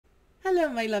Hello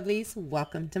my lovelies,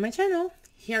 welcome to my channel.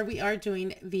 Here we are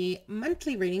doing the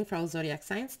monthly reading for all zodiac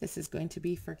signs. This is going to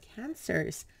be for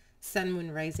Cancers, Sun, Moon,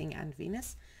 Rising, and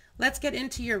Venus. Let's get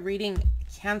into your reading,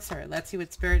 Cancer. Let's see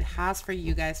what Spirit has for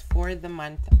you guys for the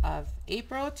month of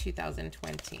April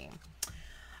 2020.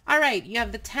 All right, you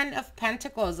have the 10 of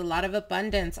Pentacles, a lot of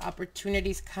abundance,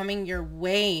 opportunities coming your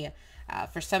way.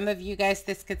 For some of you guys,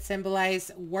 this could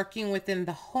symbolize working within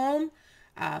the home.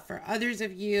 For others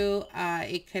of you,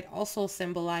 it could also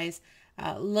symbolize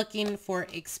looking for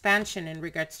expansion in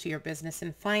regards to your business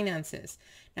and finances.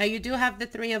 Now, you do have the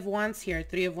 3 of Wands here.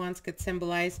 3 of Wands could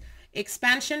symbolize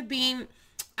expansion being...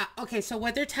 okay, so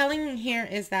what they're telling me here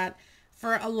is that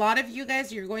for a lot of you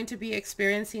guys, you're going to be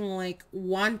experiencing like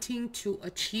wanting to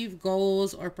achieve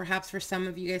goals, or perhaps for some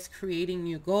of you guys creating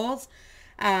new goals.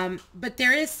 But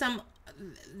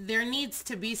there needs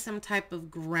to be some type of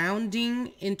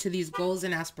grounding into these goals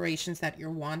and aspirations that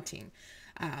you're wanting.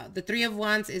 The 3 of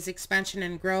Wands is expansion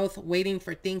and growth, waiting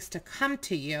for things to come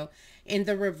to you. In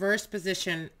the reverse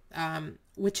position,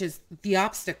 which is the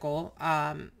obstacle,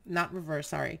 not reverse,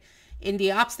 sorry. In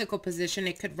the obstacle position,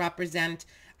 it could represent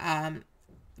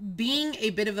being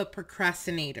a bit of a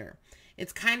procrastinator.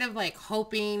 It's kind of like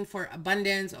hoping for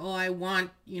abundance. Oh, I want,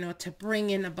 to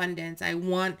bring in abundance. I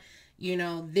want,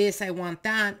 this, I want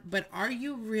that. But are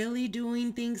you really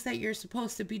doing things that you're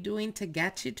supposed to be doing to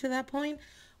get you to that point?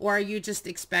 Or are you just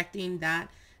expecting that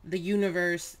the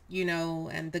universe,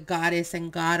 and the goddess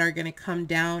and God are going to come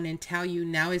down and tell you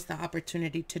now is the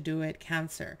opportunity to do it,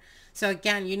 Cancer? So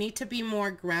again, you need to be more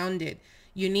grounded.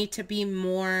 You need to be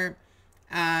more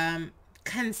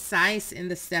concise in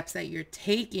the steps that you're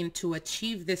taking to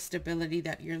achieve this stability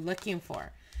that you're looking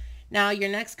for. Now, your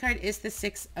next card is the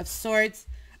 6 of Swords.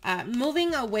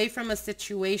 Moving away from a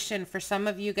situation. For some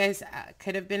of you guys,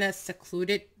 could have been a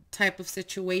secluded type of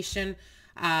situation.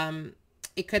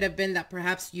 It could have been that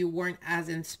perhaps you weren't as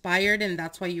inspired and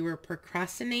that's why you were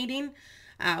procrastinating.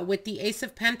 With the Ace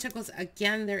of Pentacles,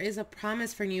 again, there is a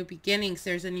promise for new beginnings.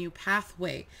 There's a new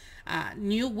pathway,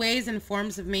 new ways and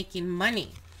forms of making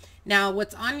money. Now,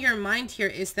 what's on your mind here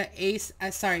is the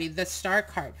the Star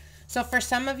card. So for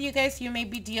some of you guys, you may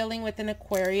be dealing with an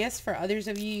Aquarius. For others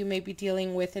of you, you may be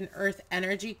dealing with an Earth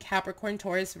energy, Capricorn,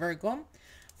 Taurus, Virgo.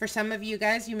 For some of you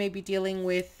guys, you may be dealing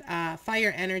with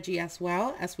fire energy as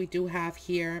well, as we do have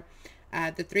here.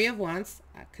 The 3 of Wands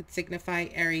could signify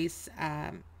Aries,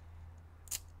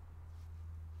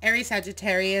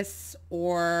 Sagittarius,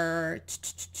 or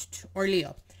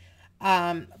Leo.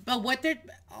 But what they're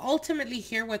ultimately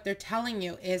here, what they're telling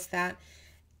you is that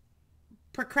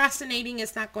procrastinating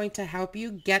is not going to help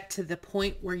you get to the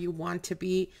point where you want to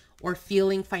be or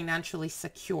feeling financially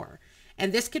secure.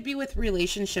 And this could be with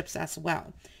relationships as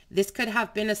well. This could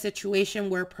have been a situation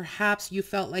where perhaps you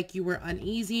felt like you were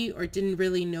uneasy or didn't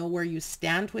really know where you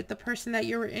stand with the person that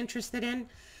you were interested in.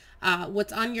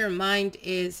 What's on your mind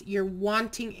is you're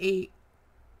wanting a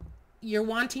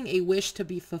wish to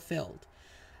be fulfilled.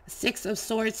 6 of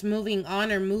Swords, moving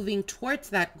on or moving towards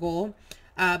that goal.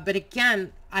 But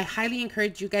again, I highly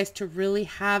encourage you guys to really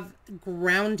have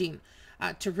grounding,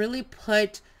 to really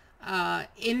put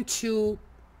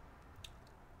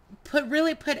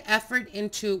effort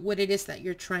into what it is that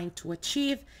you're trying to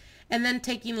achieve, and then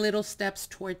taking little steps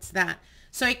towards that.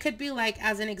 So it could be like,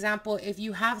 as an example, if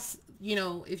you have,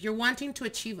 if you're wanting to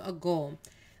achieve a goal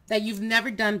that you've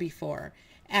never done before,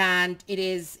 and it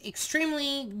is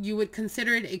extremely, you would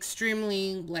consider it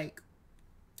extremely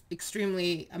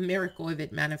a miracle if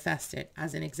it manifested,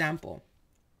 as an example,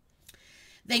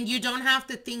 then you don't have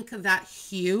to think of that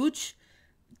huge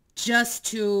just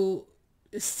to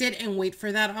sit and wait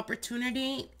for that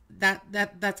opportunity.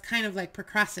 That's kind of like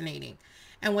procrastinating.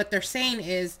 And what they're saying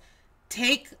is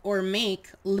take or make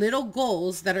little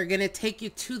goals that are going to take you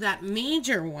to that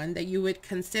major one that you would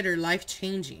consider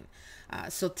life-changing.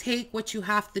 So take what you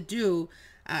have to do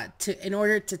in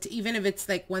order to, even if it's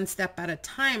like one step at a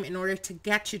time, in order to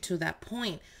get you to that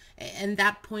point. And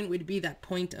that point would be that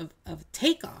point of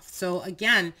takeoff. So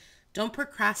again, don't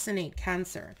procrastinate,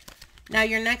 Cancer. Now,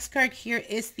 your next card here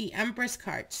is the Empress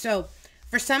card. So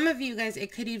for some of you guys,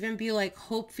 it could even be like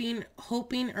hoping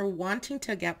or wanting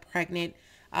to get pregnant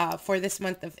for this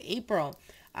month of April.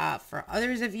 For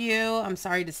others of you, I'm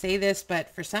sorry to say this,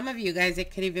 but for some of you guys, it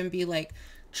could even be like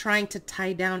trying to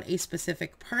tie down a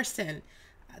specific person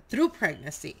through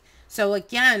pregnancy. So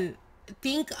again,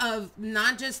 think of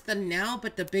not just the now,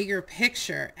 but the bigger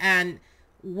picture, and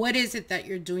what is it that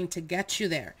you're doing to get you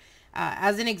there.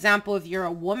 As an example, if you're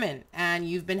a woman and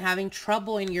you've been having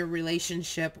trouble in your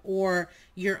relationship, or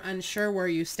you're unsure where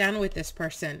you stand with this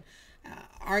person,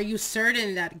 are you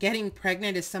certain that getting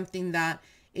pregnant is something that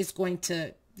is going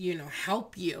to you know,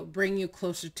 help you, bring you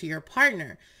closer to your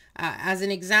partner. As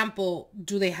an example,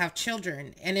 do they have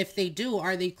children? And if they do,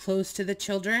 are they close to the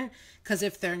children? Because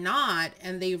if they're not,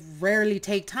 and they rarely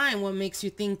take time, what makes you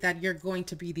think that you're going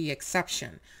to be the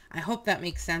exception? I hope that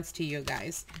makes sense to you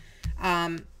guys.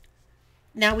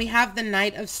 Now we have the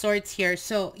Knight of Swords here.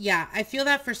 So yeah, I feel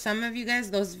that for some of you guys,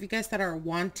 those of you guys that are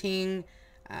wanting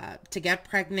to get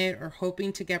pregnant or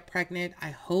hoping to get pregnant,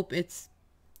 I hope it's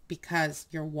because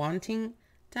you're wanting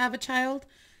to have a child,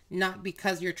 not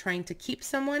because you're trying to keep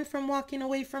someone from walking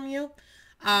away from you.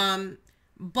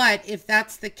 But if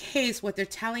that's the case, what they're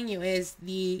telling you is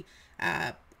the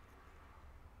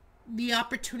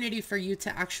opportunity for you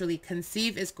to actually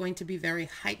conceive is going to be very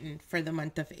heightened for the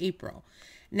month of April.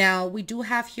 Now, we do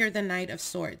have here the Knight of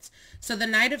Swords. So the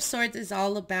Knight of Swords is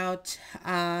all about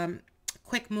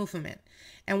quick movement.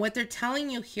 And what they're telling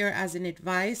you here as an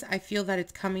advice, I feel that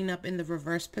it's coming up in the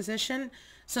reverse position.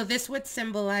 So this would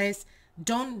symbolize,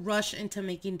 don't rush into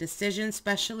making decisions,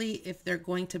 especially if they're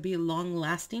going to be long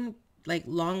lasting, like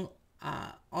long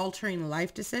altering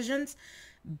life decisions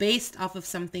based off of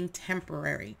something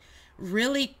temporary.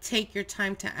 Really take your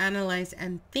time to analyze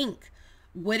and think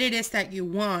what it is that you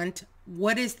want,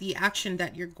 what is the action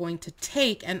that you're going to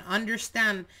take, and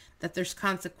understand that there's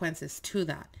consequences to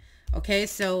that. Okay,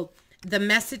 so the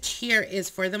message here is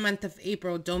for the month of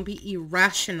April, don't be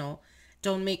irrational.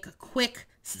 Don't make quick,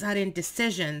 sudden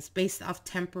decisions based off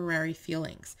temporary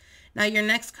feelings. Now, your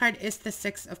next card is the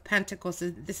Six of Pentacles.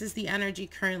 This is the energy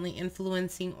currently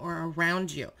influencing or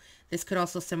around you. This could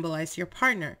also symbolize your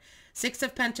partner. Six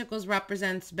of Pentacles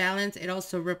represents balance. It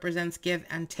also represents give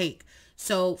and take.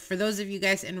 So for those of you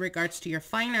guys in regards to your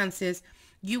finances,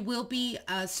 you will be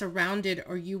surrounded,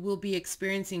 or you will be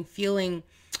experiencing feeling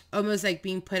almost like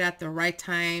being put at the right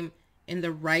time in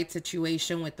the right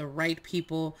situation with the right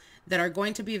people that are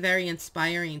going to be very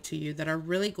inspiring to you, that are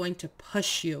really going to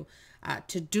push you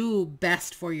to do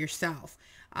best for yourself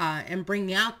and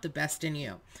bring out the best in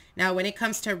you. Now, when it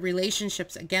comes to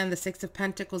relationships, again, the Six of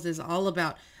Pentacles is all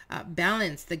about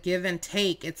balance, the give and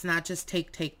take. It's not just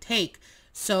take, take, take.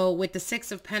 So with the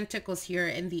Six of Pentacles here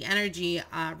and the energy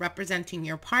representing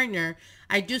your partner,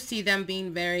 I do see them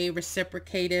being very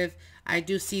reciprocative. I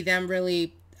do see them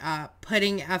really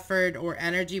putting effort or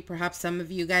energy. Perhaps some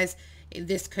of you guys,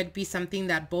 this could be something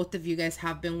that both of you guys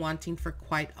have been wanting for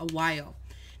quite a while.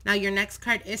 Now, your next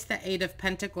card is the Eight of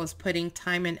Pentacles, putting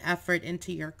time and effort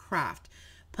into your craft,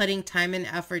 putting time and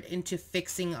effort into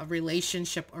fixing a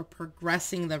relationship or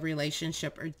progressing the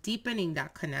relationship or deepening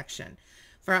that connection.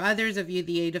 For others of you,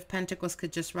 the Eight of Pentacles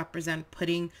could just represent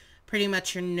putting pretty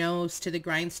much your nose to the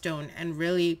grindstone and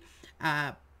really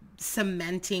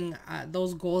cementing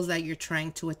those goals that you're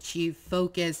trying to achieve.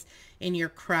 Focus in your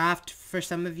craft. For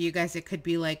some of you guys, it could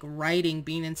be like writing,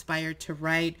 being inspired to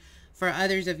write. For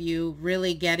others of you,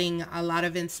 really getting a lot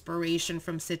of inspiration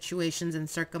from situations and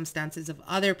circumstances of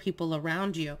other people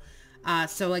around you.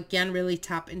 So again, really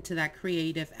tap into that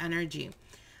creative energy,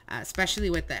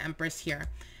 especially with the Empress here.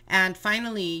 And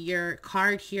finally, your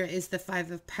card here is the Five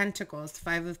of Pentacles.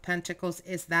 Five of Pentacles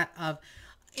is that of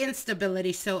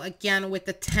instability. So again, with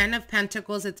the Ten of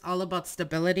Pentacles, it's all about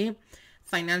stability,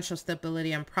 financial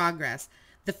stability, and progress.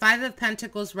 The Five of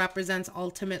Pentacles represents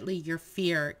ultimately your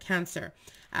fear, Cancer.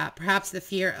 Perhaps the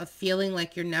fear of feeling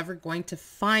like you're never going to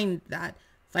find that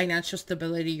financial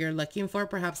stability you're looking for.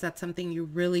 Perhaps that's something you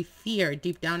really fear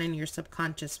deep down in your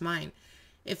subconscious mind.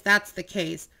 If that's the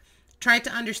case, try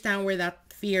to understand where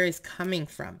that fear is coming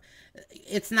from.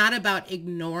 It's not about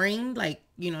ignoring, like,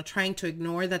 you know, trying to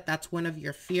ignore that that's one of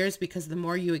your fears, because the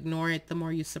more you ignore it, the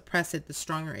more you suppress it, the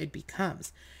stronger it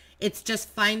becomes. It's just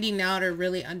finding out or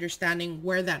really understanding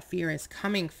where that fear is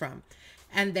coming from,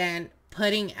 and then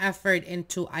putting effort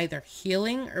into either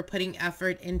healing or putting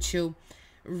effort into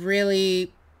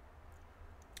really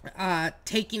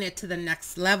taking it to the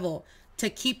next level to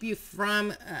keep you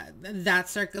from that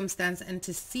circumstance, and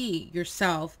to see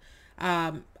yourself,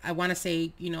 I want to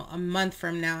say, you know, a month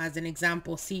from now, as an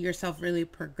example, see yourself really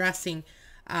progressing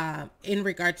in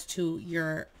regards to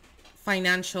your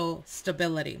financial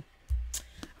stability.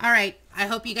 All right. I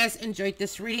hope you guys enjoyed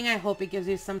this reading. I hope it gives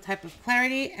you some type of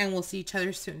clarity, and we'll see each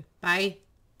other soon. Bye.